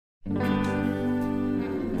Happy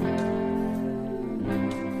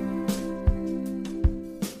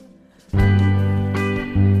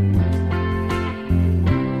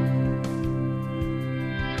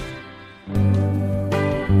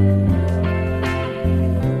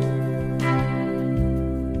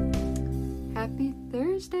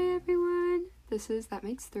Thursday, everyone. This is That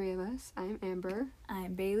Makes Three of Us. I'm Amber.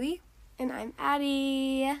 I'm Bailey. And I'm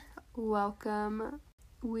Addie. Welcome.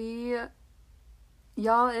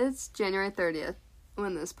 Y'all, it's January 30th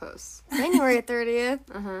when this posts. January 30th.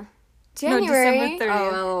 Uh-huh. January. No, December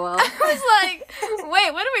 30th. Oh, LOL. I was like,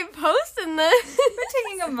 wait, when are we posting this? We're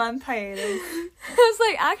taking a month hiatus. I was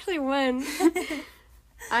like, actually, when?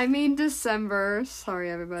 I mean December. Sorry,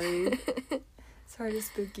 everybody. Sorry to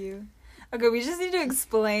spook you. Okay, we just need to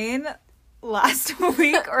explain last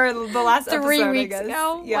week or the last 3 episode, weeks I guess.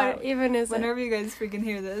 ago? Yeah. What even is Whenever you guys freaking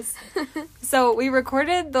hear this. So we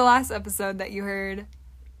recorded the last episode that you heard,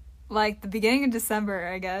 like, the beginning of December,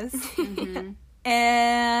 I guess. Mhm.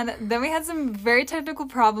 And then we had some very technical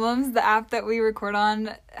problems. The app that we record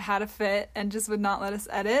on had a fit and just would not let us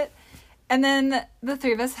edit. And then the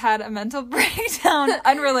three of us had a mental breakdown,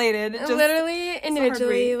 unrelated. Just literally,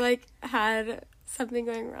 individually, week. like, had something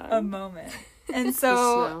going wrong. a moment. And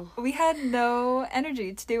so we had no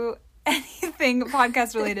energy to do anything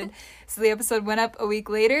podcast related. So the episode went up a week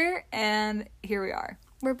later, and here we are.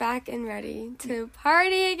 We're back and ready to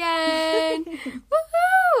party again.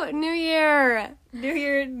 Woohoo! New Year. New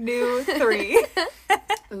year, new 3.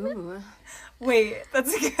 Ooh. Wait,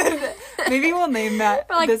 that's good. Maybe we'll name that.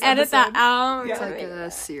 Or, like, this edit that episode. out. Yeah. It's like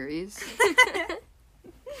a series.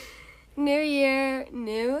 New Year,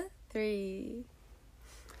 new 3.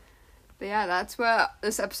 But yeah, that's what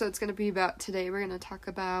this episode's going to be about today. We're going to talk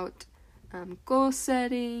about goal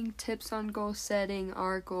setting, tips on goal setting,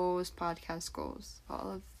 our goals, podcast goals,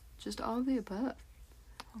 all of the above.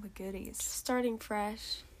 All the goodies. Starting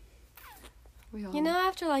fresh. We all, You know,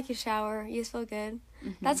 after, like, you shower, you just feel good.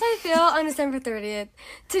 Mhm. That's how I feel on December 30th.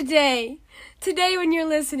 Today when you're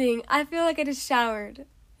listening, I feel like I just showered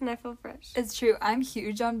and I feel fresh. It's true. I'm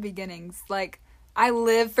huge on beginnings. Like, I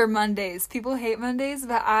live for Mondays. People hate Mondays,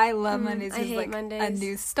 but I love Mondays. I It's hate like Mondays. a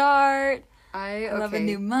new start. I love a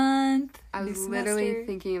new month. I new was literally semester.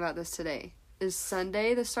 thinking about this today. Is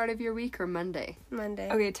Sunday the start of your week or Monday? Monday.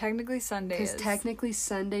 Okay, technically Sunday Because is. technically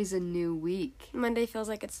Sunday's a new week. Monday feels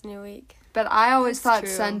like it's a new week. But I always That's thought true.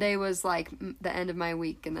 Sunday was like the end of my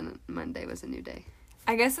week and then Monday was a new day.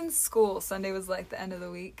 I guess in school, Sunday was like the end of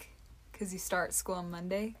the week because you start school on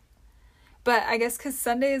Monday. But I guess because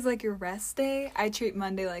Sunday is like your rest day, I treat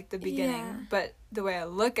Monday like the beginning. Yeah. But the way I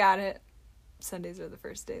look at it, Sundays are the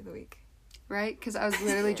first day of the week. Right? Because I was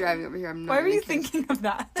literally driving over here. I'm not Why were even you kidding. thinking of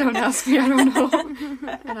that? Don't ask me. I don't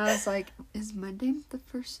know. And I was like, is Monday the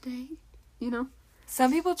first day? You know?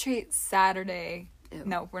 Some people treat Saturday. Ew.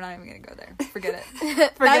 No, we're not even going to go there. Forget it.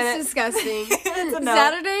 That's Forget it. disgusting. It's a no.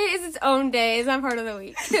 Saturday is its own day. It's not part of the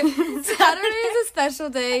week. Saturday is a special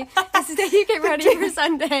day. It's the day you get ready for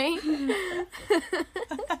Sunday.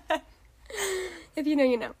 If you know,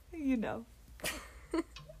 you know. You know.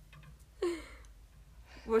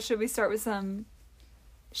 Well, should we start with some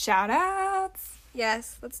shout-outs?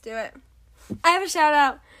 Yes, let's do it. I have a shout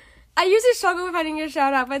out. I usually struggle with finding a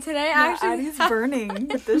shout out, but today I actually Addie's burning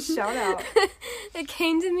with this shout-out. it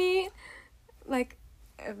came to me like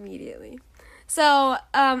immediately. So,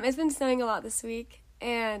 it's been snowing a lot this week,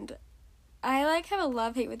 and I like have a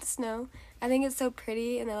love-hate with the snow. I think it's so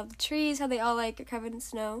pretty, and I love the trees, how they all like are covered in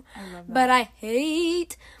snow. I love that. But I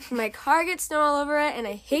hate when my car gets snow all over it, and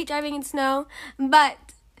I hate driving in snow. But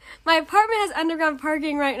my apartment has underground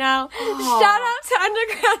parking right now. Aw. Shout out to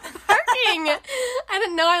underground parking. I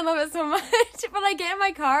didn't know I love it so much, but I get in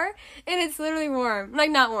my car and it's literally warm. Like,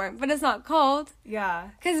 not warm, but it's not cold Yeah.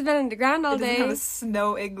 because it's been underground all It doesn't day. have a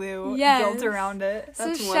snow igloo Yes. built around it. So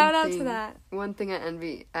That's one shout out to thing. that. One thing I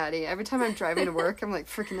envy Addie. Every time I'm driving to work, I'm like,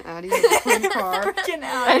 freaking Addie has a clean car. Freaking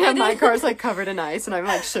And Addie. my car's like covered in ice and I'm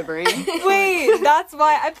like shivering. Wait, that's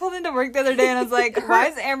why I pulled into work the other day and I was like, why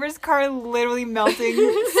is Amber's car literally melting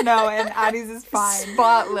snow and Addie's is fine?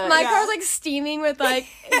 Spotless. My Yeah. car's like steaming with like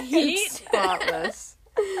heat. Spotless.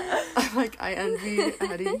 I'm like, I envy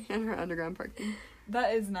Addie and her underground parking.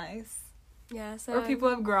 That is nice. Yeah, so Or people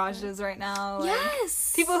have garages right now. Like,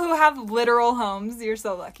 yes. people who have literal homes, you're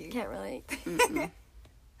so lucky. can't relate. Mm-mm.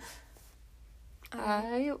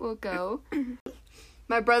 I will go.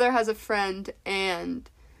 My brother has a friend and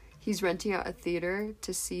he's renting out a theater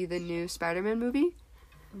to see the new Spider-Man movie.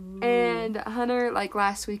 And Hunter, like,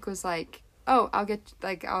 last week was like, oh,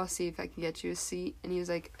 I'll see if I can get you a seat. And he was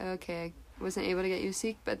like, okay, I wasn't able to get you a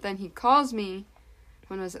seat. But then he calls me,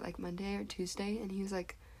 when was it, like Monday or Tuesday? And he was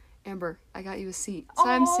like, Amber, I got you a seat. So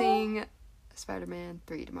I'm Aw. seeing Spider-Man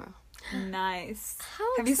 3 tomorrow. Nice.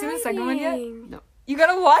 How Have you seen the second one yet? exciting. No. You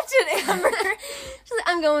gotta watch it, Amber. She's like,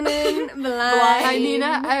 I'm going in blind. Hi,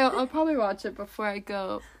 Nina. I'll probably watch it before I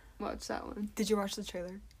go watch that one. Did you watch the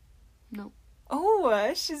trailer? No.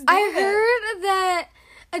 Oh, she's doing I it. heard that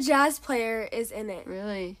a jazz player is in it.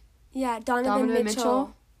 Really? Yeah, Donovan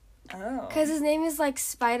Mitchell. Oh. Because his name is like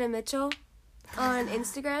Spider Mitchell on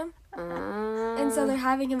Instagram. And so they're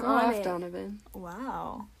having him go on off, it. Donovan.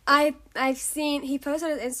 Wow. I've seen, he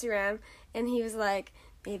posted on his Instagram and he was like,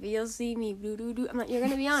 maybe you'll see me, blue doo doo. I'm like, you're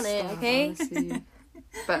gonna be on it, Stop, okay? honestly.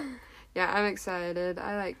 But yeah, I'm excited.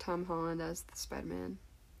 I like Tom Holland as the Spider-Man.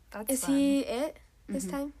 That's Is fun. he it this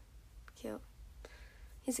Mhm. time? Cute.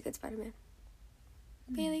 He's a good Spider-Man.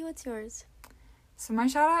 Bailey, what's yours? So my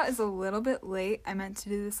shout out is a little bit late. I meant to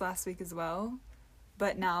do this last week as well,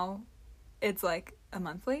 but now it's like a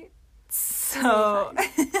month late. So,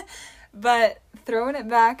 but throwing it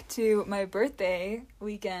back to my birthday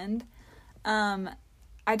weekend,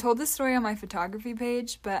 I told this story on my photography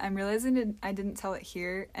page, but I'm realizing I didn't tell it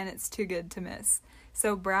here, and it's too good to miss.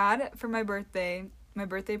 So Brad, for my birthday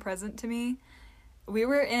present to me, we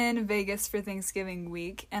were in Vegas for Thanksgiving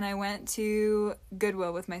week, and I went to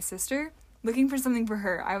Goodwill with my sister looking for something for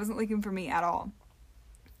her. I wasn't looking for me at all.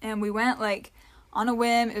 And we went like on a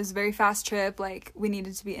whim. It was a very fast trip. Like we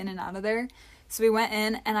needed to be in and out of there. So we went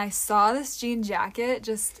in and I saw this jean jacket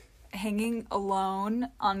just hanging alone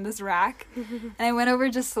on this rack. And I went over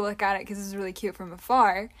just to look at it because it was really cute from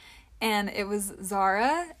afar. And it was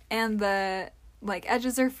Zara, and the like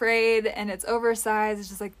edges are frayed and it's oversized. It's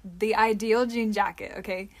just like the ideal jean jacket,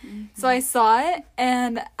 okay? Mm-hmm. So I saw it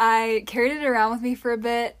and I carried it around with me for a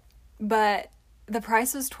bit, but the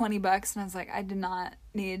price was $20 and I was like, I did not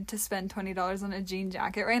need to spend $20 on a jean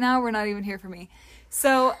jacket right now. We're not even here for me.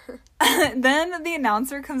 So then the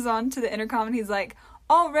announcer comes on to the intercom and he's like,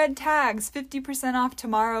 all red tags, 50% off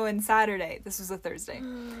tomorrow and Saturday. This was a Thursday.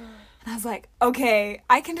 And I was like, okay,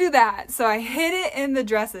 I can do that. So I hid it in the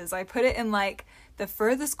dresses. I put it in like the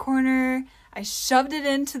furthest corner. I shoved it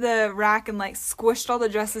into the rack and like squished all the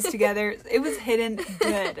dresses together. It was hidden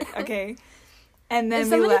good, okay? And then if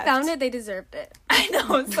we somebody left. found it, they deserved it. I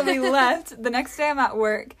know. So we left. The next day I'm at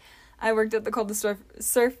work. I worked at the Called the Surf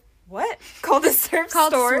store.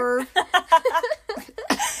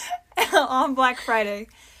 On Black Friday.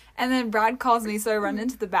 And then Brad calls me, so I run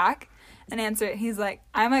into the back and answer it. He's like,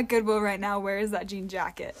 I'm at Goodwill right now. Where is that jean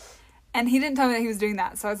jacket? And he didn't tell me that he was doing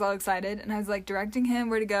that, so I was all excited. And I was like directing him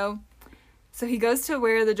where to go. So he goes to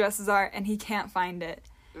where the dresses are, and he can't find it.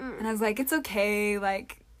 And I was like, it's okay.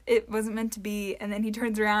 Like, it wasn't meant to be. And then he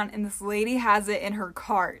turns around, and this lady has it in her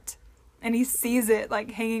cart. And he sees it,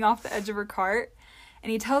 like, hanging off the edge of her cart.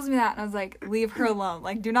 And he tells me that, and I was like, leave her alone.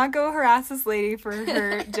 Like, do not go harass this lady for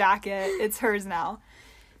her jacket. It's hers now.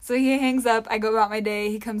 So he hangs up. I go about my day.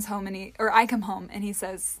 He comes home, I come home, and he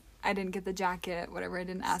says, I didn't get the jacket, whatever. I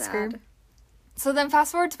didn't ask her. So then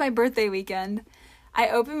fast forward to my birthday weekend. I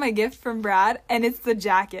open my gift from Brad, and it's the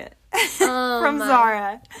jacket from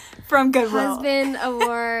Zara, from Goodwill. Husband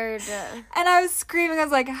award. And I was screaming. I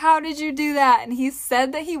was like, how did you do that? And he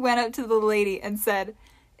said that he went up to the lady and said,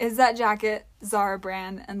 is that jacket Zara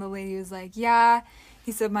brand? And the lady was like, yeah.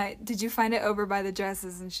 He said, did you find it over by the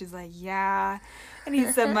dresses? And she's like, yeah. And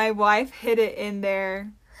he said, my wife hid it in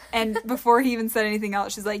there. And before he even said anything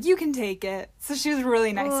else, she's like, you can take it. So she was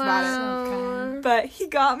really nice about it. Okay. But he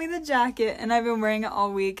got me the jacket, and I've been wearing it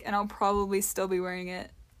all week, and I'll probably still be wearing it,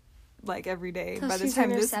 like, every day by the time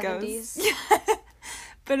this goes. Yeah.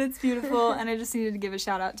 But it's beautiful, and I just needed to give a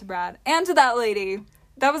shout-out to Brad. And to that lady.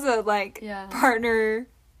 That was a,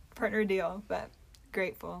 partner deal, but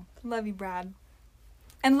grateful. Love you, Brad.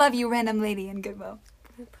 And love you, random lady in Goodwill.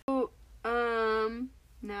 So,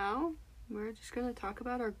 now we're just gonna talk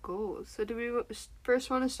about our goals. So do we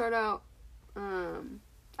first want to start out,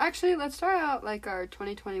 actually, let's start out, like, our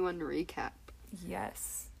 2021 recap.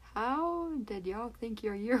 Yes. How did y'all think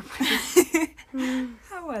your year went?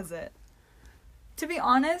 How was it? To be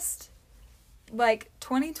honest, like,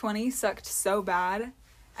 2020 sucked so bad.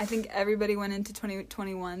 I think everybody went into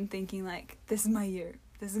 2021 thinking, like, this is my year.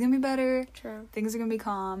 This is gonna be better. True. Things are gonna be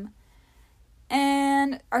calm.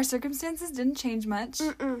 And our circumstances didn't change much.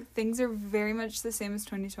 Things are very much the same as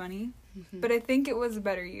 2020. Mm-hmm. But I think it was a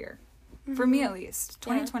better year. Mm-hmm. For me, at least.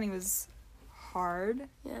 2020 was hard.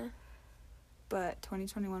 Yeah. But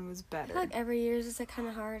 2021 was better. I feel like every year is just, like, kind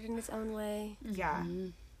of hard in its own way. Yeah.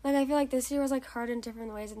 Mm-hmm. Like, I feel like this year was, like, hard in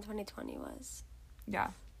different ways than 2020 was.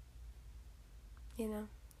 Yeah. You know?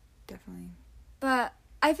 Definitely. But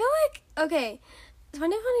I feel like, okay,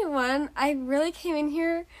 2021, I really came in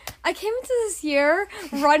here. I came into this year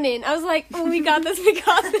running. I was like, oh, we got this, we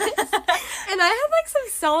got this. And I had like some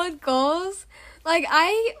solid goals. Like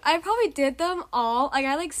I probably did them all. Like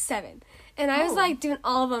I had like 7. And I was like doing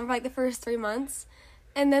all of them for like the first 3 months.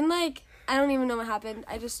 And then like, I don't even know what happened.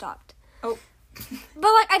 I just stopped. Oh.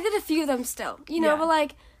 But like I did a few of them still, you know, Yeah. but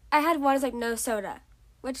like I had one is like no soda,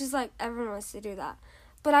 which is like everyone wants to do that.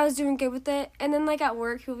 But I was doing good with it. And then like at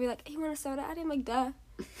work, people would be like, hey, you want a soda? I'm like, duh.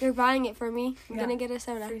 You're buying it for me. I'm Yeah. gonna get a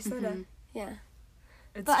soda. Free soda. Mhm. Yeah.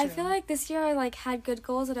 It's But I true. feel like this year I like had good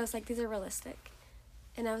goals and I was like, these are realistic.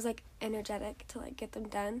 And I was like energetic to like get them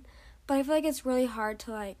done. But I feel like it's really hard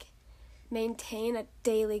to like maintain a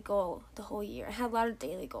daily goal the whole year. I had a lot of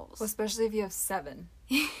daily goals. Well, especially if you have 7.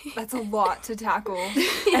 That's a lot to tackle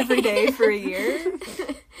every day for a year.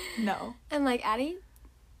 No. And like Addie?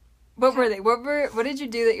 What were they? What did you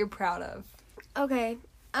do that you're proud of? Okay.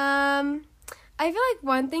 I feel like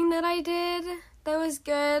one thing that I did that was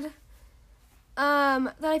good,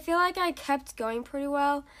 that I feel like I kept going pretty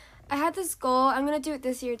well. I had this goal. I'm going to do it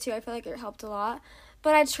this year too. I feel like it helped a lot.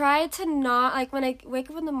 But I tried to not, like, when I wake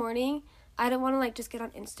up in the morning, I didn't want to, like, just get on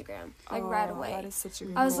Instagram, like, right away. That is such a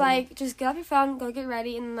good I was goal. like, just get off your phone, go get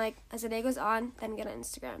ready, and, like, as the day goes on, then get on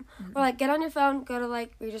Instagram. Or, like, get on your phone, go to,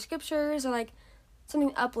 like, read your scriptures, or, like,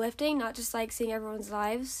 something uplifting, not just, like, seeing everyone's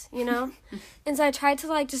lives, you know? And so I tried to,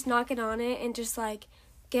 like, just not get on it and just, like,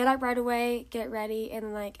 get up right away, get ready,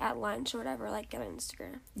 and, like, at lunch or whatever, like, get on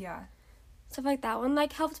Instagram. Yeah. Stuff like that one,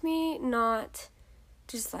 like, helped me not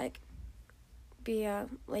just, like, be a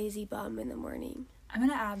lazy bum in the morning. I'm going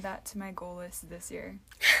to add that to my goal list this year.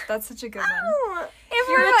 That's such a good one. Oh,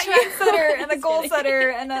 You're a trendsetter and a goal setter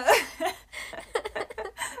and a...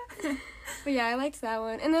 But yeah, I liked that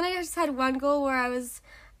one. And then I just had one goal where I was,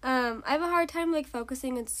 I have a hard time, like,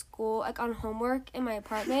 focusing in school, like, on homework in my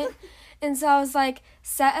apartment. And so I was, like,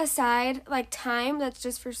 set aside, like, time that's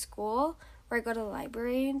just for school, where I go to the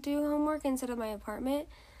library and do homework instead of my apartment.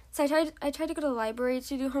 So I tried to go to the library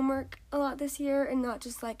to do homework a lot this year and not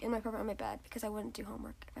just, like, in my apartment on my bed because I wouldn't do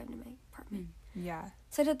homework if I'm in my apartment. Yeah.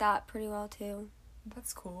 So I did that pretty well, too.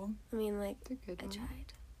 That's cool. I mean, like, That's a good I one.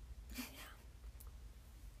 tried. Yeah.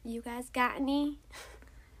 You guys got any?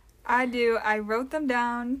 I do. I wrote them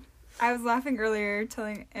down. I was laughing earlier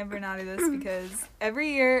telling Amber and Addie this because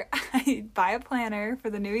every year I buy a planner for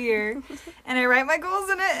the new year and I write my goals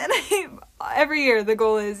in it, and every year the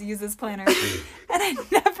goal is use this planner and I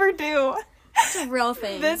never do. It's a real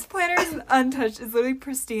thing. This planner is untouched. It's literally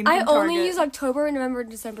pristine. I from only Target. use October, November, and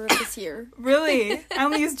December of this year. Really? I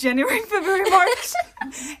only use January, February, March.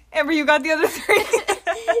 Amber, you got the other 3.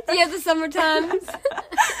 Do you have the summer times?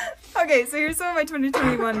 Okay, so here's some of my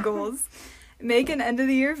 2021 goals. Make an end of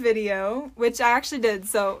the year video, which I actually did.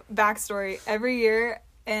 So, backstory, every year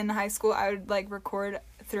in high school I would like record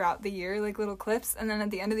throughout the year like little clips, and then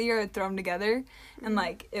at the end of the year I'd throw them together and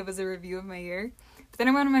like it was a review of my year. But then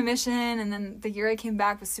I went on my mission, and then the year I came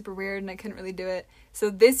back was super weird and I couldn't really do it. So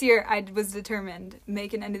this year I was determined,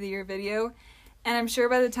 make an end of the year video, and I'm sure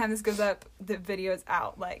by the time this goes up the video is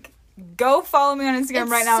out. Like, go follow me on Instagram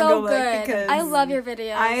right now and go look, because I love your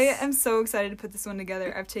videos. I am so excited to put this one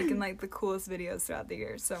together. I've taken like the coolest videos throughout the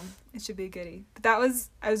year, so it should be a goodie. But I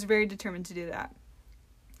was very determined to do that.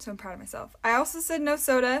 So I'm proud of myself. I also said no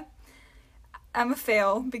soda. I'm a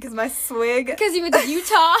fail because my swig... Because you went to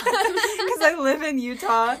Utah. Because I live in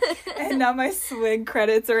Utah, and now my swig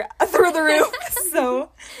credits are through the roof.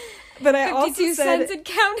 So, but I 52 also said... cents and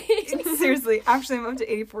counting. Seriously, actually I'm up to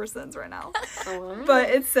 84 cents right now. Oh, wow. But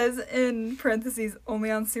it says in parentheses, only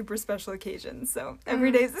on super special occasions. So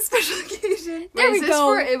every day is a special occasion. There Wait, we is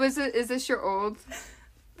this go. Is this your old?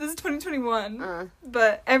 This is 2021. Uh,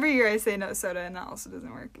 But every year I say no soda, and that also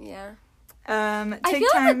doesn't work. Yeah. Take I feel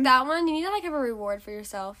time. like with that one, you need to like have a reward for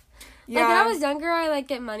yourself. Yeah. Like when I was younger, I like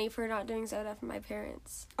get money for not doing soda from my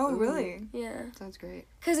parents. Oh, really? Yeah. sounds great.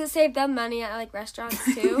 Because it saved them money at like restaurants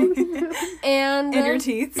too. and And your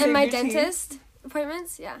teeth. And save my your teeth. dentist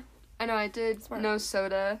appointments. Yeah. I know I did Smart. no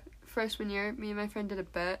soda freshman year. Me and my friend did a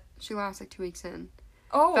bet. She lost like 2 weeks in.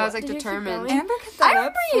 Oh, But I was like Did you keep determined. going? Amber kept that I up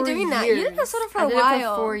remember you for doing that. years. You did that soda for I a did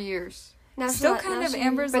while. it for 4 years. Now she Still let- kind now of she-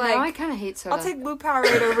 Amber's But like, now I kind of hate soda. I'll take Blue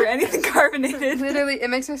Powerade over anything carbonated. Literally, it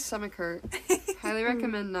makes my stomach hurt. Highly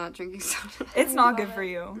recommend not drinking soda. It's I not love good it. for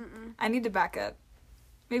you. Mm-mm. I need to back up.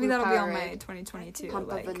 Maybe Blue that'll be on my Powerade. 2022. Pump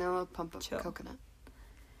like, of vanilla, pump of chill. coconut.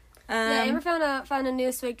 Yeah, Amber found a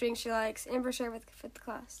new swig drink she likes. Amber shared with the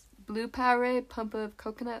class. Blue Powerade, pump of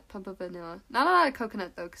coconut, pump of vanilla. Not a lot of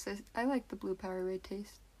coconut though, because I like the Blue Powerade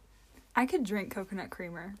taste. I could drink coconut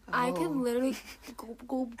creamer. I could Oh. literally gulp,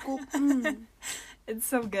 gulp, gulp, It's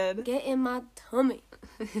so good. get in my tummy.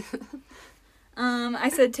 I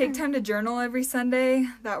said take time to journal every Sunday.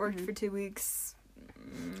 That worked for 2 weeks.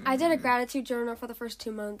 I did a gratitude journal for the first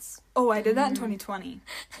 2 months. Oh, I did that in 2020.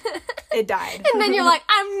 It died. And then you're like,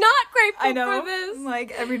 I'm not grateful I know. for this.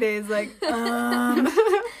 Like, every day is like,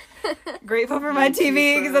 grateful for my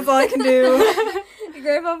TV because that's all I can do.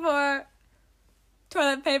 Grateful for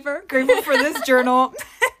toilet paper. Grateful for this journal.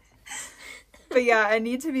 But yeah, I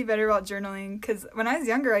need to be better about journaling because when I was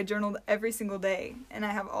younger, I journaled every single day. And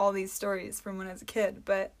I have all these stories from when I was a kid.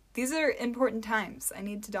 But these are important times. I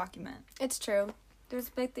need to document. It's true. There's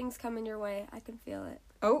big things coming your way. I can feel it.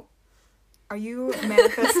 Oh, are you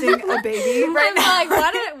manifesting a baby right I'm now?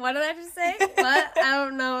 like, what did I just say? What? I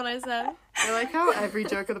don't know what I said. I like how every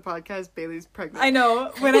joke of the podcast, Bailey's pregnant. I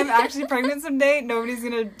know. When I'm actually pregnant someday, nobody's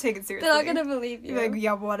going to take it seriously. They're not going to believe you. You're like,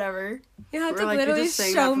 yeah, whatever. You have We're to like, you're literally just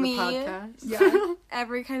saying that show for the me podcast. Yeah.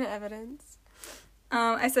 every kind of evidence.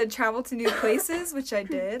 I said travel to new places, which I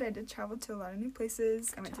did. I did travel to a lot of new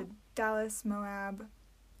places. I went to Dallas, Moab.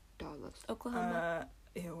 Dallas. Oklahoma.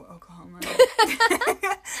 Oklahoma.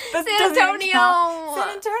 San San Antonio.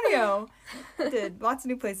 Antonio. I did lots of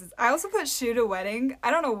new places. I also put shoot a wedding.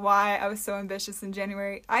 I don't know why I was so ambitious in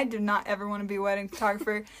January. I did not ever want to be a wedding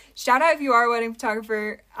photographer. Shout out if you are a wedding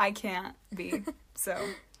photographer. I can't be. So.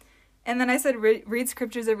 And then I said read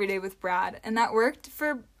scriptures every day with Brad. And that worked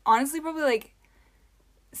for, honestly, probably like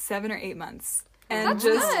 7 or 8 months. And That's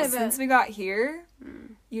just good. since we got here,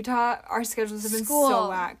 Utah, our schedules have been so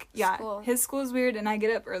whack. Yeah, his school is weird, and I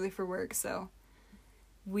get up early for work, so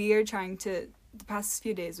we are trying to, the past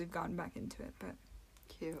few days, we've gotten back into it, but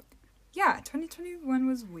Cute. yeah, 2021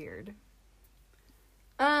 was weird.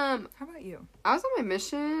 How about you? I was on my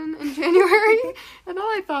mission in January, and all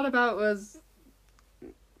I thought about was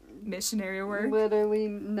Missionary work? literally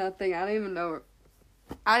nothing. I don't even know.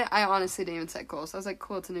 I honestly didn't even set goals. I was like,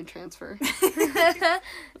 cool, it's a new transfer.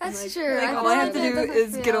 That's Like- true. Like, I all feel I have to that do doesn't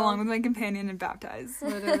is get feel- along with my companion and baptize.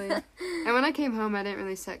 Literally. And when I came home, I didn't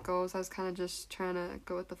really set goals. I was kind of just trying to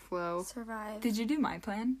go with the flow. Survive. Did you do my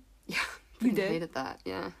plan? Yeah. You I did? hated that,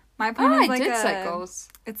 yeah. My plan Oh, is I like did a, set goals.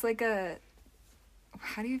 It's like a,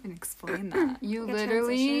 how do you even explain that? You Like a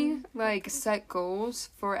literally, transition? like, set goals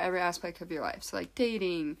for every aspect of your life. So, like,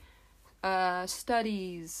 dating,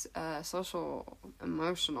 studies, social,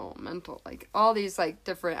 emotional, mental, like, all these, like,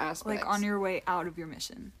 different aspects. Like on your way out of your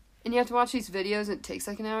mission. And you have to watch these videos, and it takes,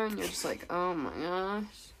 like, an hour, and you're just like, oh my gosh.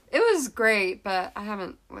 It was great, but I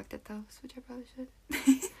haven't looked at those, which I probably should.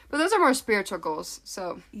 But those are more spiritual goals,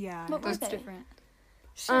 so. Yeah, What were that's they? different.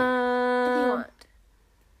 Sure. If you want.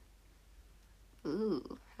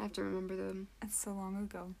 Ooh, I have to remember them. That's so long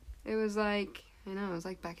ago. It was like, I know, it was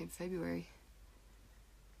like back in February.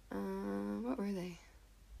 What were they?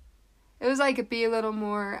 It was like be a little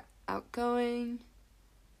more outgoing,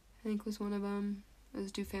 I think was one of them. It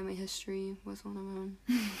was do family history was one of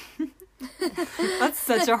them. That's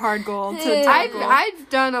such a hard goal to Yeah. tackle. I've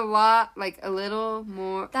done a lot, like a little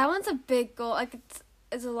more. That one's a big goal. Like,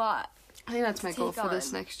 it's a lot. I think that's my goal Take for this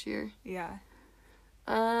on. next year. Yeah.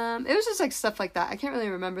 It was just like stuff like that. I can't really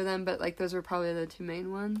remember them, but like those were probably the two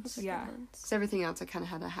main ones. Those are Yeah. good ones. Because everything else I kind of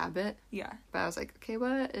had a habit. Yeah. But I was like, okay,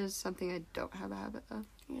 what is something I don't have a habit of?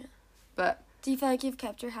 Yeah. But, Do you feel like you've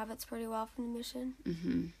kept your habits pretty well from the mission?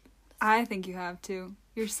 mm-hmm. I think you have to.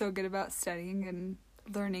 You're so good about studying and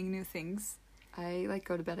learning new things. I like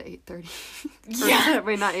go to bed at 8:30. Yeah.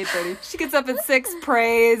 Wait, not 8:30. She gets up at 6,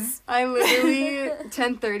 prays. I literally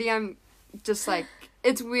 10:30. I'm just like,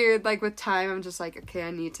 it's weird. Like with time, I'm just like, okay, I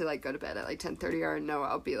need to like go to bed at like 10:30, or no,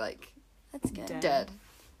 I'll be like That's good. Dead. dead.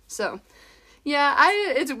 So, yeah,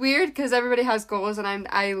 it's weird because everybody has goals, and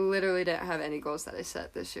I literally didn't have any goals that I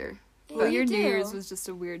set this year. Yeah, But you your New do. Year's was just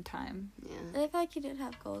a weird time. Yeah. And I feel like you did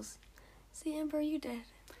have goals. See, Amber, you did.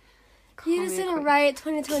 Call You just me a didn't queen. write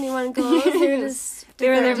 2021 goals. They were just. They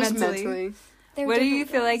were there different. Just mentally. mentally. They were What do you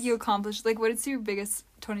different feel like goals. you accomplished? Like, what is your biggest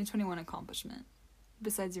 2021 accomplishment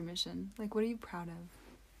besides your mission? Like, what are you proud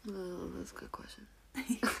of? Oh, that's a good question.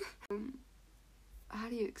 How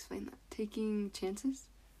do you explain that? Taking chances?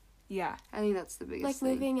 Yeah. I think that's the biggest Like thing.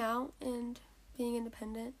 moving out and being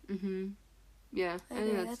independent. Mm-hmm. Yeah, I Okay,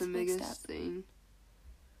 think that's that's the a big biggest step. thing.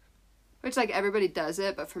 Which, like, everybody does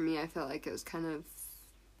it, but for me, I feel like it was kind of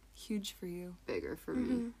Huge for you. bigger for me.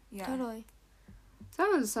 Mm-hmm. Yeah. Totally. So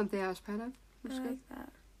that was something I was proud of. Which I is good. like that.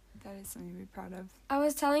 That is something to be proud of. I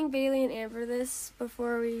was telling Bailey and Amber this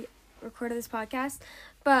before we recorded this podcast,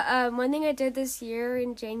 but one thing I did this year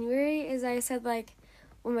in January is I said, like,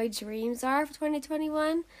 what my dreams are for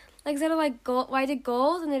 2021. Like, instead of, like, I did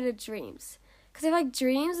goals and I did dreams. Because I feel like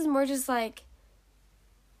dreams is more just, like,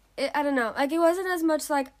 I don't know. Like, it wasn't as much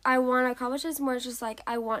like I want to accomplish this, more just like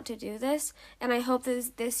I want to do this, and I hope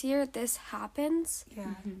this year this happens.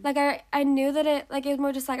 Yeah. Like, I knew that it was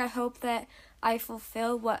more just like I hope that I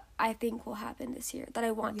fulfill what I think will happen this year, that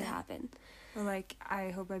I want to happen. Or like, I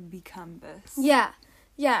hope I become this. Yeah.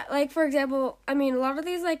 Yeah. Like, for example, I mean, a lot of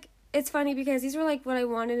these, like, it's funny because these were like what I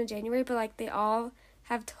wanted in January, but like they all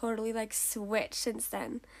have totally like switched since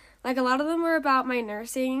then. Like, a lot of them were about my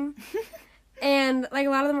nursing. And, like,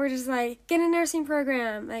 a lot of them were just, like, get a nursing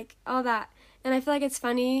program, like, all that. And I feel like it's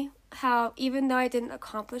funny how, even though I didn't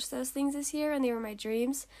accomplish those things this year and they were my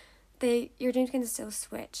dreams, your dreams can still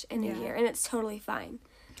switch in a year, and it's totally fine.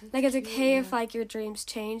 Like, it's okay if, like, your dreams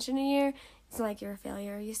changed in a year. It's not like you're a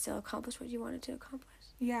failure. You still accomplished what you wanted to accomplish.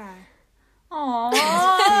 Yeah. Aww.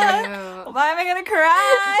 Why am I going to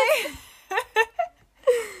cry?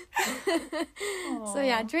 So,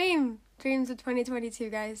 yeah, dreams of 2022,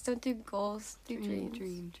 guys. Don't do goals. Do dreams.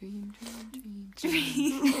 Dream.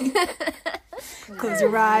 Close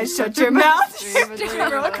your eyes, shut your mouth.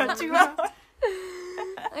 Girl, cut you out.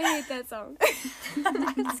 I hate that song.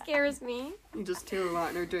 It scares me. You just hear a lot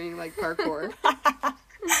and are doing like parkour.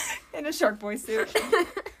 In a Shark Boy suit.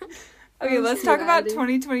 Okay, let's talk about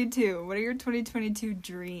 2022. What are your 2022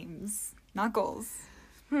 dreams? Not goals.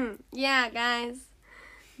 Yeah, guys.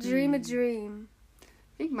 Dream a dream. I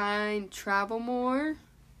think mine, travel more.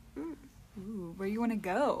 Ooh, where you want to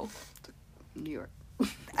go? New York.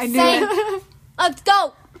 I knew it. Let's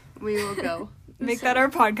go. We will go. Make that our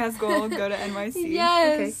podcast goal. Go to NYC.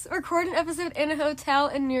 Yes. Okay. Record an episode in a hotel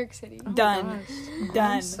in New York City. Done. Gosh.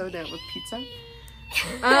 Done. I'm so down with pizza.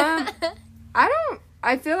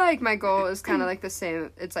 I feel like my goal is kind of like the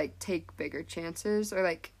same. It's like take bigger chances, or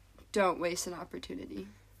like don't waste an opportunity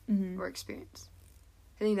or experience.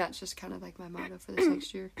 I think that's just kind of like my motto for this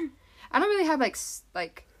next year. I don't really have like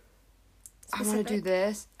I want to do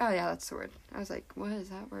this. Oh yeah, that's the word. I was like, what is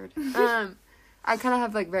that word? I kind of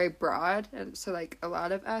have like very broad, and so like a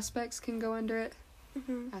lot of aspects can go under it.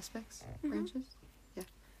 Aspects, branches. Yeah.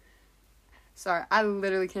 Sorry, I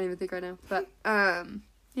literally can't even think right now. But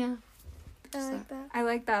yeah. I like that. I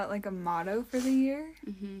like that, like a motto for the year.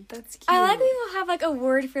 That's cute. I like when people have like a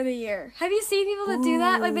word for the year. Have you seen people that do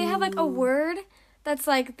that? Like they have like a word that's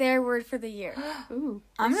like their word for the year. Ooh,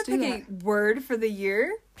 I'm gonna pick a word for the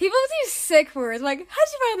year. People do sick words. Like, how'd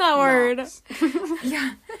you find that word?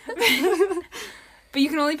 Yeah. But you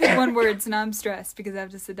can only pick one word, so now I'm stressed because I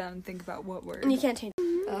have to sit down and think about what word. And you can't change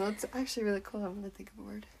it. Oh, that's actually really cool. I want to think of a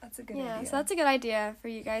word. That's a good idea. Yeah, so that's a good idea for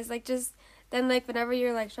you guys. Like, just then, like, whenever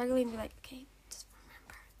you're like struggling, be like, okay, just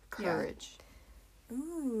remember. Courage. Yeah.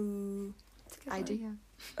 Ooh. That's a good Idea.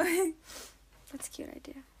 That's a cute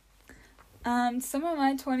idea. Some of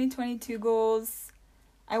my 2022 goals,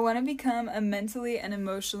 I want to become a mentally and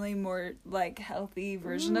emotionally more, like, healthy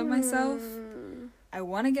version of myself. I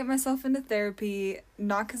want to get myself into therapy,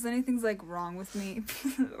 not because anything's, like, wrong with me,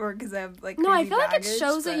 or because I have, like, No, I crazy feel like it baggage,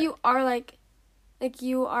 shows that but- you are, like,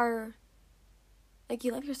 you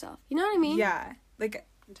love yourself. You know what I mean? Yeah. Like,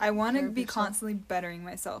 I want to care of be yourself. constantly bettering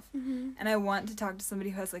myself. And I want to talk to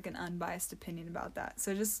somebody who has, like, an unbiased opinion about that.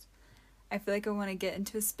 So I feel like I want to get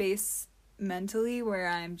into a space mentally where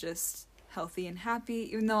I'm just healthy and happy,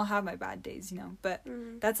 even though I'll have my bad days, you know. But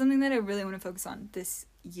that's something that I really want to focus on this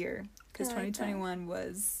year, because 2021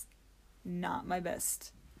 was not my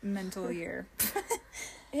best mental year.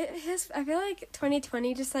 I feel like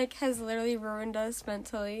 2020 just, like, has literally ruined us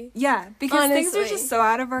mentally. Yeah, because things are Honestly. just so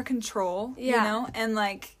out of our control, you Yeah. know? And,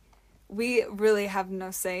 like, we really have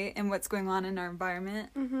no say in what's going on in our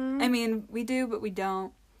environment. I mean, we do, but we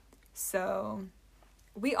don't. So,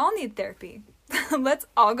 we all need therapy. Let's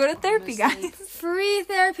all go to therapy, Honestly. guys. Free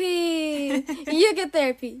therapy. You get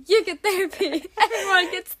therapy. You get therapy. Everyone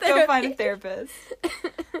gets therapy. Go find a therapist.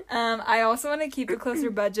 I also want to keep a closer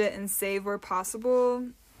budget and save where possible.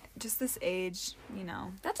 Just this age, you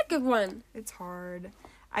know, That's a good one. it's hard.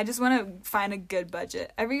 I just want to find a good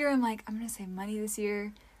budget. Every year I'm like, I'm going to save money this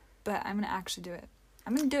year, but I'm going to actually do it.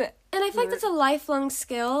 I'm going to do it. And I feel like that's a lifelong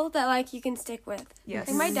skill that, like, you can stick with. Yes.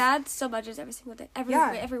 Like, my dad still budgets every single day.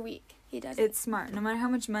 Every week. He does it. It's smart. No matter how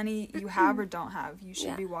much money you have or don't have, you should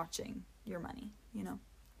Yeah. be watching your money, you know.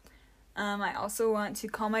 I also want to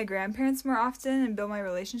call my grandparents more often and build my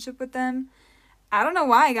relationship with them. I don't know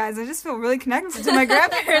why, guys. I just feel really connected to my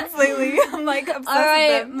grandparents lately. I'm, like, obsessed All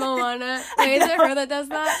right, with them. Moana. Wait, is it her that does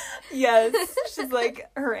that? Yes. She's like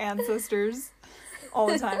her ancestors all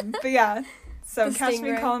the time. But yeah. So The catch me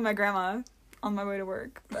stingray. calling my grandma on my way to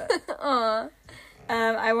work. But Aw.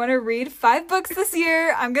 I want to read 5 books this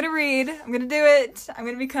year. I'm going to read. I'm going to do it. I'm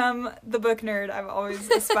going to become the book nerd I've always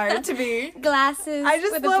aspired to be. Glasses. I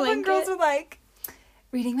just with a love when blanket. girls are like,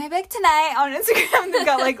 reading my book tonight on Instagram. They've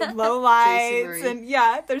got like low lights Marie. and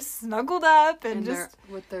yeah, they're snuggled up and just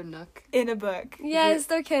with their nook. in a book. Yes,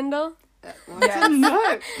 their Kindle. What's Yeah. a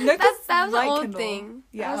nook? Nook That is was an like old Kindle. thing.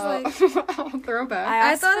 Yeah. That was like Throwback. I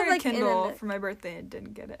asked thought for of, a like, Kindle internet. for my birthday and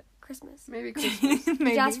didn't get it. Christmas. Maybe Christmas. Did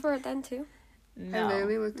Maybe. you ask for it then too? I No.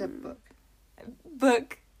 literally looked up book.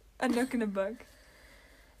 Book. A nook in a book.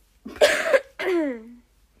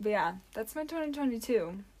 But yeah, that's my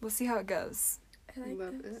 2022. We'll see how it goes. I like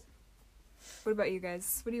Love this. it. What about you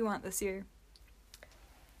guys? What do you want this year?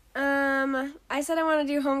 I said I want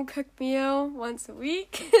to do home cooked meal once a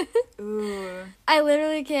week. Ooh. I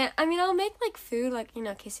literally can't. I mean, I'll make like food, like, you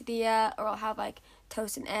know, quesadilla, or I'll have like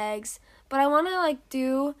toast and eggs. But I want to like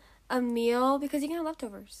do a meal because you can have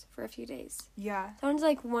leftovers for a few days. Yeah. So I want to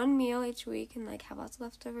like one meal each week and like have lots of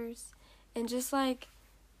leftovers and just like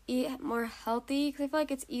eat more healthy because I feel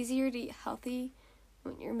like it's easier to eat healthy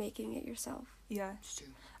when you're making it yourself. Yeah.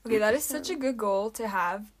 Okay, that is such a good goal to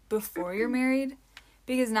have before you're married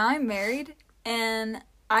because now I'm married and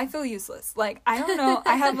I feel useless. Like, I don't know.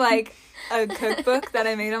 I have like a cookbook that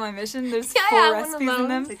I made on my mission. There's Yeah, I 4 have one of recipes in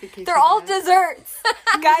them. those. It's like a cake They're with all egg. desserts.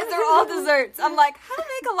 Guys, they're all desserts. I'm like, how to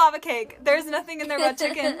make a lava cake? There's nothing in there but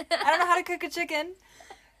chicken. I don't know how to cook a chicken.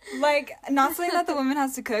 Like, not saying that the woman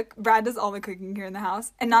has to cook. Brad does all the cooking here in the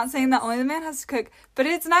house. And not saying that only the man has to cook. But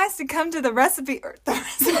it's nice to come to the recipe. It's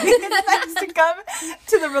nice to come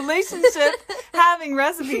to the relationship having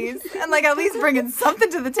recipes. And, like, at least bringing something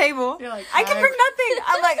to the table. You're like, I can hi. bring nothing.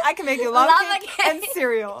 I'm like, I can make you lava Lava cake cake. and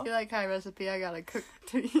cereal. You're like, hi, recipe, I gotta cook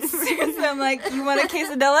to you. Seriously, I'm like, you want a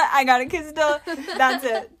quesadilla? I got a quesadilla. That's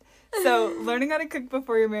it. So, learning how to cook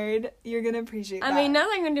before you're married, you're gonna appreciate that. I mean, not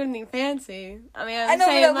that I'm going to do anything fancy. I mean, I I'm know,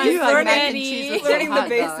 but saying at like least learning- mac and cheese with learning some the hot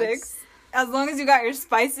dogs. basics. As long as you got your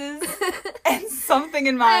spices and something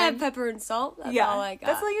in I have mind. pepper and salt. That's Yeah, all I got.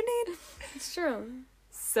 that's all you need. It's true.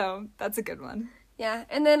 So, that's a good one. Yeah,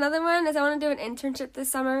 and then another one is I want to do an internship this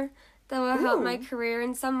summer that will help my Ooh. career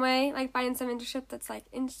in some way. Like find some internship that's like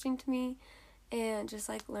interesting to me, and just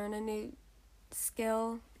like learn a new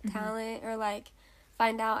skill, talent, or like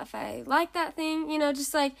find out if I like that thing. You know,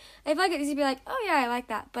 just like I feel like it's easy to be like, oh yeah, I like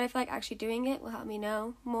that, but I feel like actually doing it will help me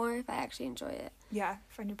know more if I actually enjoy it. Yeah,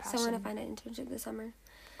 find your passion. So I want to find an internship this summer.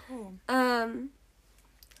 Cool.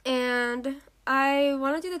 And I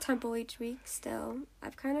want to do the temple each week still.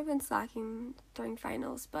 I've kind of been slacking during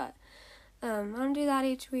finals, but I want to do that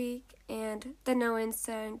each week. And the no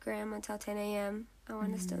Instagram until 10 a.m. I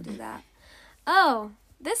want to still do that. Oh,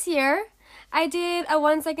 this year I did a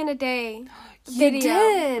 1 second a day video.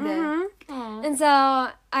 did? Mhm. Aw. And so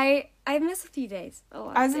I missed a few days. A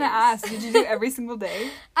lot I was of gonna days. ask, did you do every single day?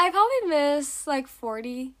 I probably missed like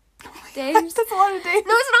 40 days. That's a lot of days.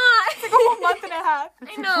 No, it's not. Like a whole month and a half.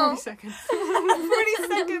 I know. 40 seconds. 40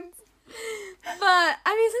 seconds. But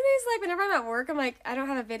I mean, sometimes like whenever I'm at work, I'm like, I don't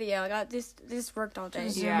have a video. I got just worked all day.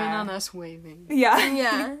 Zoom in Yeah. on us waving. Yeah.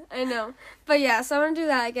 Yeah, I know. But yeah, so I want to do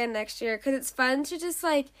that again next year because it's fun to just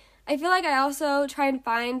like. I feel like I also try and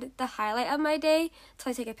find the highlight of my day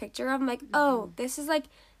till I take a picture of. I'm like, oh, this is like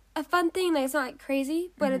a fun thing. Like it's not like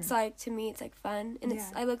crazy, but it's like to me, it's like fun, and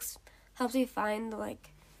it's Yeah. it looks helps me find the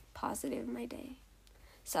like positive in my day.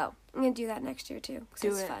 So I'm gonna do that next year too because Do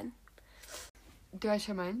it's it. fun. Do I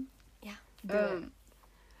share mine? Yeah. Do it.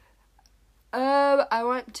 I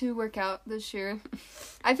want to work out this year.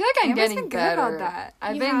 I feel like I'm Amber's getting been good better. about that.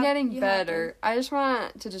 I've You been have- getting you have better. I just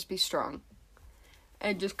want to just be strong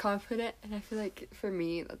and just confident. And I feel like for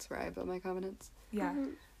me, that's where I build my confidence. Yeah.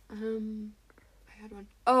 I had one.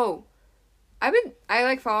 Oh, I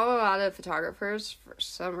like follow a lot of photographers for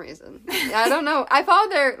some reason. I don't know. I follow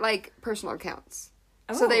their like personal accounts,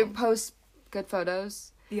 so they Oh. post good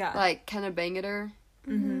photos. Yeah. Like Kenna Bangiter.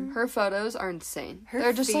 Mhm. Her photos are insane. Her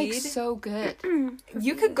They're just like feed- so good.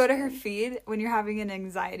 You could go to her feed when you're having an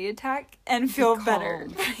anxiety attack and feel better.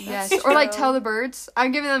 Calm. Yes. Or like Tell the Birds.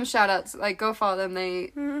 I'm giving them shout outs. Like go follow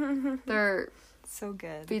them. Their So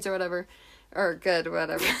good. feeds or whatever. Or good,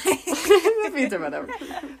 whatever. Feeds or whatever.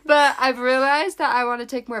 But I've realized that I want to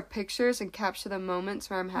take more pictures and capture the moments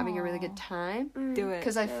where I'm having a really good time. Do it.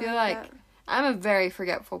 Because I feel like I'm a very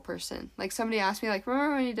forgetful person. Like somebody asked me, like,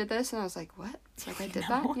 remember when you did this? And I was like, what? Like I did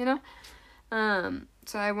that, you know?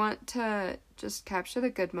 So I want to just capture the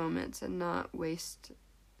good moments and not waste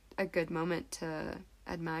a good moment to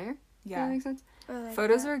admire. Does that Yeah. make sense?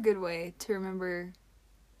 Photos are a good way to remember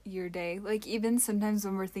your day. Like even sometimes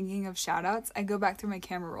when we're thinking of shout outs, I go back through my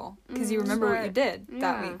camera roll because you remember what you did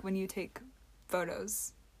that Yeah. week when you take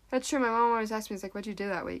photos. That's true. My mom always asks me, "It's like, what'd you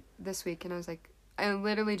do this week?" And I was like, I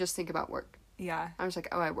literally just think about work. Yeah. I was like,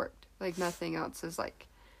 oh, I worked. Like nothing else is like.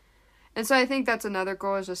 And so I think that's another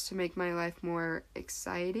goal, is just to make my life more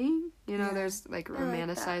exciting. You know, Yeah. there's like I like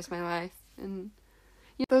romanticize my life, and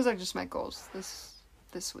those are just my goals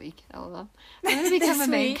this week. LOL. I'm gonna become This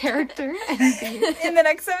a main week. character and be In the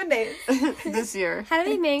next 7 days. this year. How to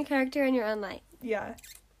be main character in your own life. Yeah.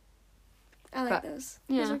 I like But- those.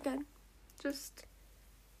 yeah. Those are good. Just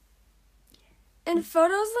And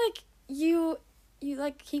photos, like, you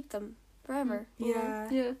like keep them forever. you know? Yeah.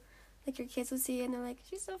 yeah. Like your kids will see it and they're like,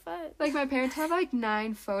 she's so fun. Like my parents have like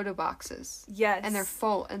 9 photo boxes. Yes. And they're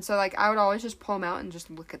full, and so like I would always just pull them out and just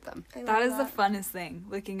look at them. I love That is the funnest thing,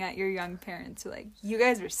 looking at your young parents. You're like, you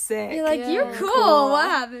guys were sick. You're like, Yeah. you're cool. Cool. What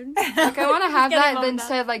happened? Like I want to have Getting that, bummed then out.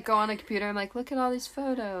 instead like go on a computer. I'm like, look at all these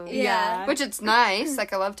photos. Yeah. Which it's nice.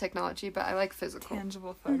 Like I love technology, but I like physical.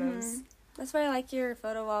 Tangible photos. Mhm. That's why I like your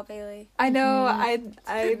photo wall, Bailey. I know. Mhm.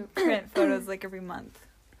 I print photos like every month.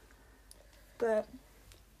 But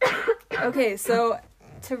okay, so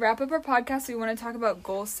to wrap up our podcast, we want to talk about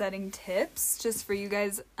goal setting tips, just for you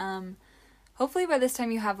guys. Hopefully by this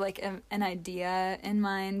time you have like an idea in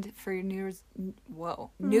mind for your New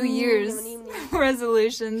Year's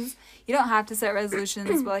resolutions. You don't have to set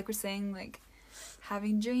resolutions, but like we're saying, like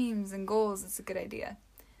having dreams and goals is a good idea.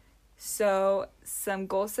 So some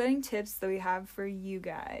goal setting tips that we have for you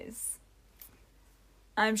guys.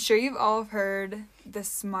 I'm sure you've all heard the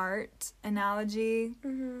SMART analogy.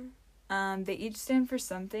 Mm-hmm. They each stand for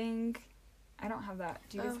something. I don't have that.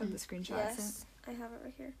 Do you guys have the screenshots? Yes, I have it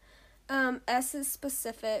right here. S is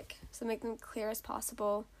specific, so make them clear as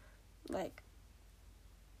possible, like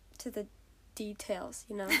to the details,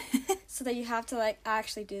 you know, so that you have to like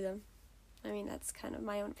actually do them. I mean, that's kind of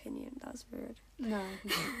my own opinion. That was rude. No.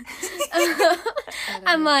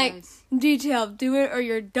 I'm like, detailed, do it or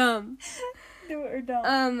you're dumb. Do it or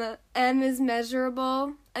don't. M is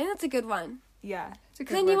measurable. I think that's a good one. Yeah. it's a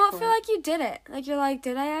good Then word you won't for feel it. like you did it. Like you're like,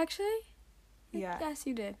 did I actually? Like, Yeah. Yes,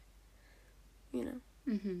 you did. You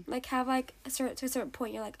know, Mhm. like have like to a certain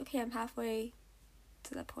point. You're like, okay, I'm halfway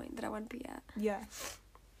to that point that I want to be at. Yeah.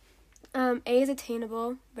 A is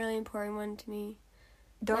attainable. Really important one to me.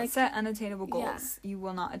 Don't Like- set unattainable Yeah. goals. You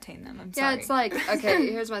will not attain them. I'm Yeah, sorry. it's like, okay,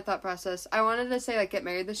 here's my thought process. I wanted to say, like, get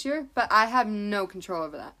married this year, but I have no control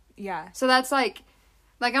over that. Yeah. So that's like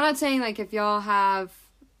I'm not saying, like, if y'all have,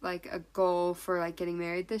 like, a goal for, like, getting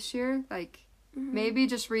married this year, like, maybe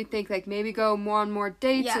just rethink, like, maybe go more on more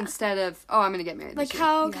dates Yeah. instead of, oh, I'm going to get married Like this year.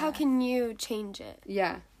 how Yeah. can you change it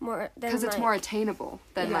Yeah, more? because it's like, more attainable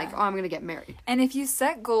than, Yeah. like, oh, I'm going to get married. And if you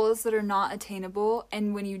set goals that are not attainable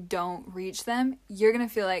and when you don't reach them, you're going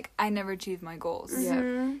to feel like, I never achieved my goals. Yeah.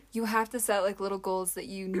 Mhm. You have to set like little goals that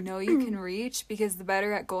you know you can reach, because the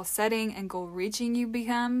better at goal setting and goal reaching you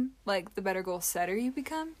become, like the better goal setter you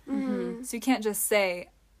become. Mhm. So you can't just say,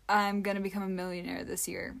 I'm going to become a millionaire this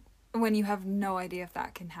year, when you have no idea if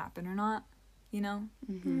that can happen or not, you know?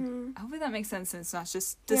 Mhm. Hopefully that makes sense and it's not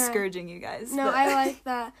just Yeah. discouraging you guys. No, but- I like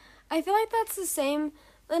that. I feel like that's the same,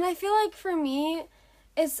 and I feel like for me,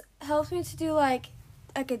 it's helps me to do like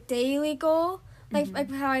a daily goal, like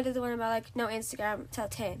how I did the one about like no Instagram till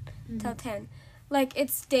 10. Like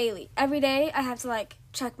it's daily. Every day I have to like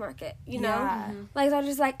check mark it, you know? Yeah. Like I'm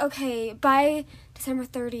just like, okay, by December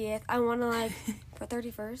 30th, I want to like for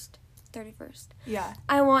 31st. Yeah.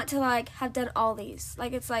 I want to like have done all these.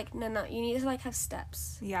 Like it's like no, you need to like have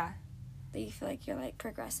steps Yeah. that you feel like you're like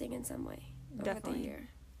progressing in some way over Definitely. the year.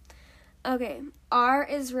 Okay, R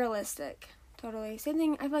is realistic. Totally. Same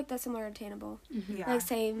thing. I feel like that's similar to attainable. Yeah. Like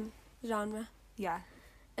same genre. Yeah.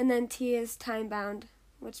 And then T is time bound,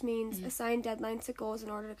 which means assign deadlines to goals in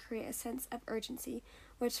order to create a sense of urgency,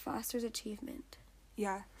 which fosters achievement.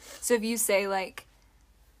 Yeah. So if you say, like,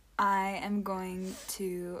 I am going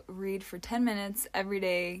to read for 10 minutes every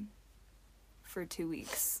day for 2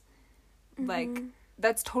 weeks, like,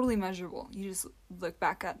 that's totally measurable. You just look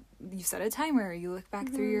back at, you set a timer, you look back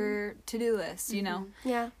through your to-do list, you know?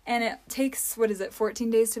 Yeah. And it takes, 14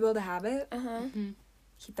 days to build a habit? Uh-huh.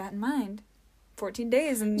 Keep that in mind. 14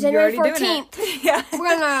 days and January you're already doing 14th. it. Yeah. We're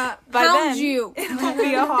gonna By pound then, you. It'll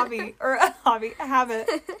be a hobby. Or a habit.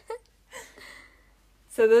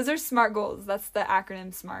 So those are SMART goals. That's the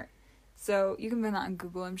acronym SMART. So you can find that on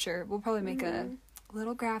Google, I'm sure. We'll probably make a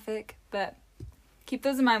little graphic, but keep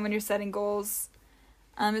those in mind when you're setting goals.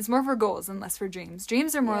 It's more for goals and less for dreams.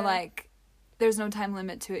 Dreams are more Yeah. like, there's no time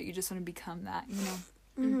limit to it. You just want to become that, you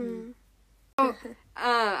know?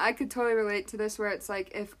 I could totally relate to this, where it's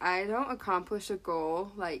like, if I don't accomplish a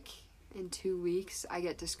goal, like, in 2 weeks, I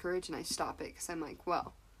get discouraged and I stop it, because I'm like,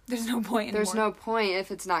 well, there's no point anymore. there's no point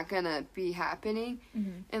if it's not gonna be happening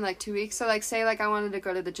in like 2 weeks. So like say like I wanted to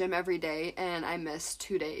go to the gym every day and I missed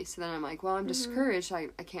 2 days. So then I'm like, well, I'm discouraged. I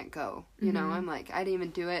can't go. You know, I'm like, I didn't even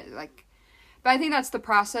do it. Like, but I think that's the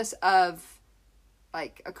process of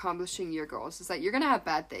like accomplishing your goals. Is that you're gonna have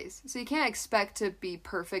bad days. So you can't expect to be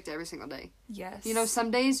perfect every single day. Yes. You know,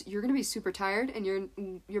 some days you're gonna be super tired and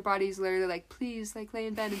your body's literally like, please like lay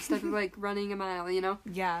in bed instead of like running a mile, you know?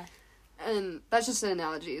 Yeah. And that's just an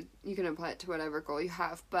analogy. You can apply it to whatever goal you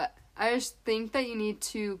have. But I just think that you need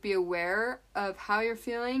to be aware of how you're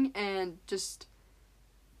feeling and just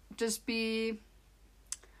be,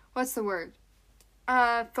 what's the word?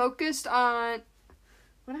 Focused on,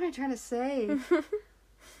 what am I trying to say?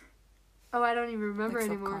 Oh, I don't even remember like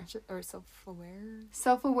anymore. Self-conscious or self-aware.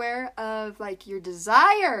 Self-aware of, like, your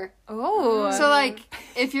desire. Oh. So, like,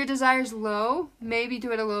 if your desire's low, maybe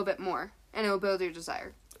do it a little bit more. And it will build your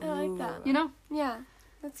desire. I like that. You know? Yeah,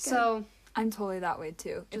 that's good. So, I'm totally that way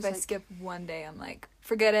too. If Just I like- skip one day, I'm like,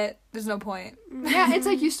 forget it. There's no point. yeah, it's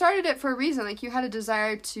like you started it for a reason. Like, you had a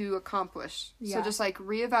desire to accomplish. Yeah. So, just, like,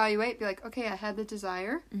 reevaluate. Be like, okay, I had the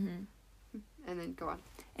desire. Mm-hmm. And then go on.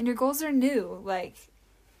 And your goals are new. Like,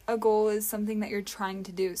 a goal is something that you're trying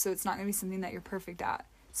to do, so it's not going to be something that you're perfect at.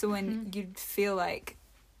 So when you feel like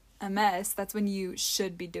a mess, that's when you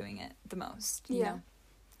should be doing it the most. You know?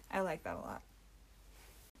 I like that a lot.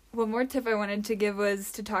 One more tip I wanted to give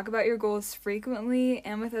was to talk about your goals frequently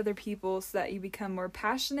and with other people so that you become more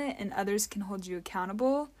passionate and others can hold you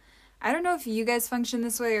accountable. I don't know if you guys function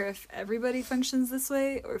this way or if everybody functions this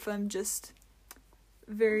way or if I'm just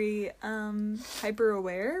very hyper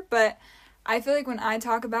aware, but I feel like when I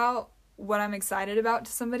talk about what I'm excited about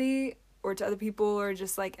to somebody or to other people or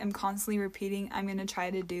just like am constantly repeating I'm going to try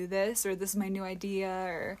to do this or this is my new idea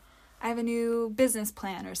or I have a new business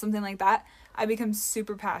plan or something like that, I become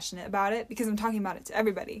super passionate about it because I'm talking about it to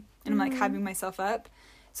everybody and I'm like hyping myself up.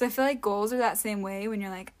 So I feel like goals are that same way when you're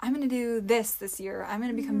like, I'm going to do this year, I'm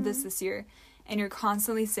going to become this year, and you're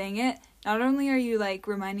constantly saying it. Not only are you like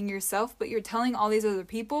reminding yourself, but you're telling all these other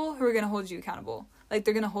people who are going to hold you accountable. Like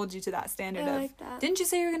they're going to hold you to that standard I of, like that. didn't you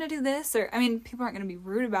say you were going to do this? Or, I mean, people aren't going to be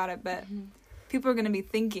rude about it, but people are going to be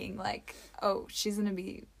thinking like, oh, she's going to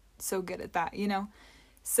be so good at that, you know?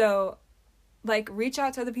 So, like, reach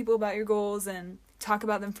out to other people about your goals and talk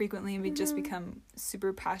about them frequently and just become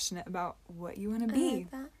super passionate about what you want to I be.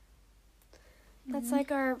 like that. That's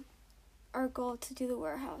like our goal to do the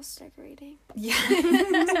warehouse decorating. Yeah.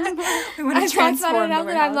 We want I to talked about transform it the out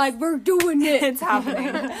there. I'm warehouse. like, we're doing it. It's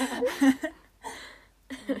happening.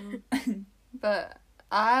 But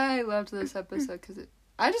I loved this episode because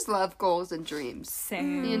I just love goals and dreams.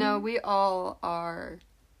 Same. You know, we all are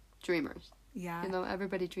dreamers. Yeah. You know,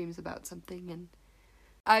 everybody dreams about something. And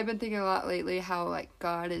I've been thinking a lot lately how, like,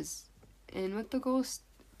 God is in with the goals,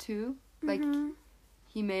 too. Like,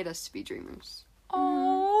 He made us to be dreamers.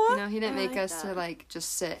 Oh. You know, He didn't I make like us to, that. like,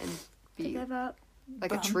 just sit and be Give up.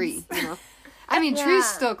 like bums. a tree, you know? I mean, Yeah. trees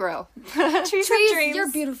still grow. Trees, Trees, you're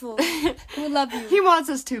beautiful. We love you. He wants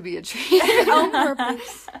us to be a tree. On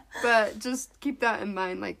purpose. But just keep that in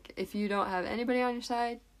mind. Like, if you don't have anybody on your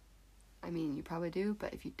side, I mean, you probably do,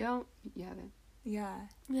 but if you don't, you haven't. Yeah.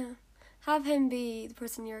 Yeah. Have him be the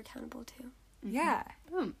person you're accountable to. Yeah.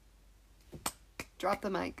 Boom. Drop the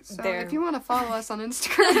mic. So There. if you want to follow us on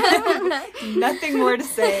Instagram. Nothing more to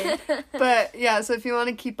say. But yeah, so if you want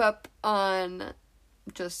to keep up on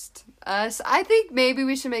just us, I think maybe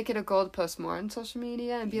we should make it a goal to post more on social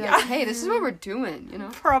media and be Yeah. like, hey, this is what we're doing, you know?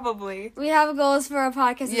 Probably. We have goals for our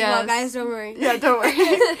podcast as well, Yes. guys. Don't worry. Yeah, don't worry.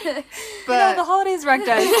 You But know, the holidays wrecked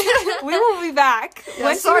us. We will be back. yeah,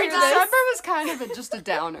 Once sorry, you hear this. December was kind of just a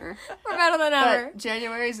downer. We're better than ever. But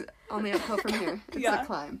January's only uphill from here. It's Yeah. a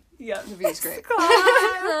climb. Yeah. The view's great. But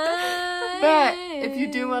But if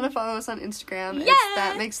you do want to follow us on Instagram, it's Yeah.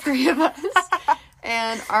 That Makes Three of Us.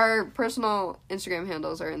 And our personal Instagram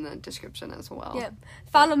handles are in the description as well. Yep.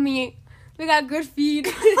 Follow me. We got good feed.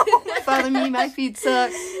 Follow me, my feed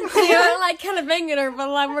sucks. You're like kind of banging her, but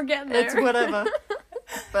like we're getting there. It's whatever.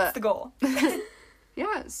 That's But the goal.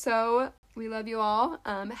 yeah, so we love you all.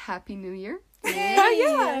 Happy New Year.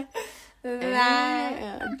 Yeah. That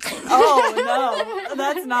And Oh no,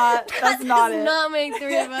 that's not does it. not make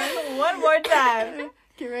three of us. One more time.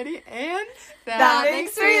 get ready. And That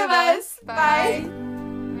makes three of us. Bye.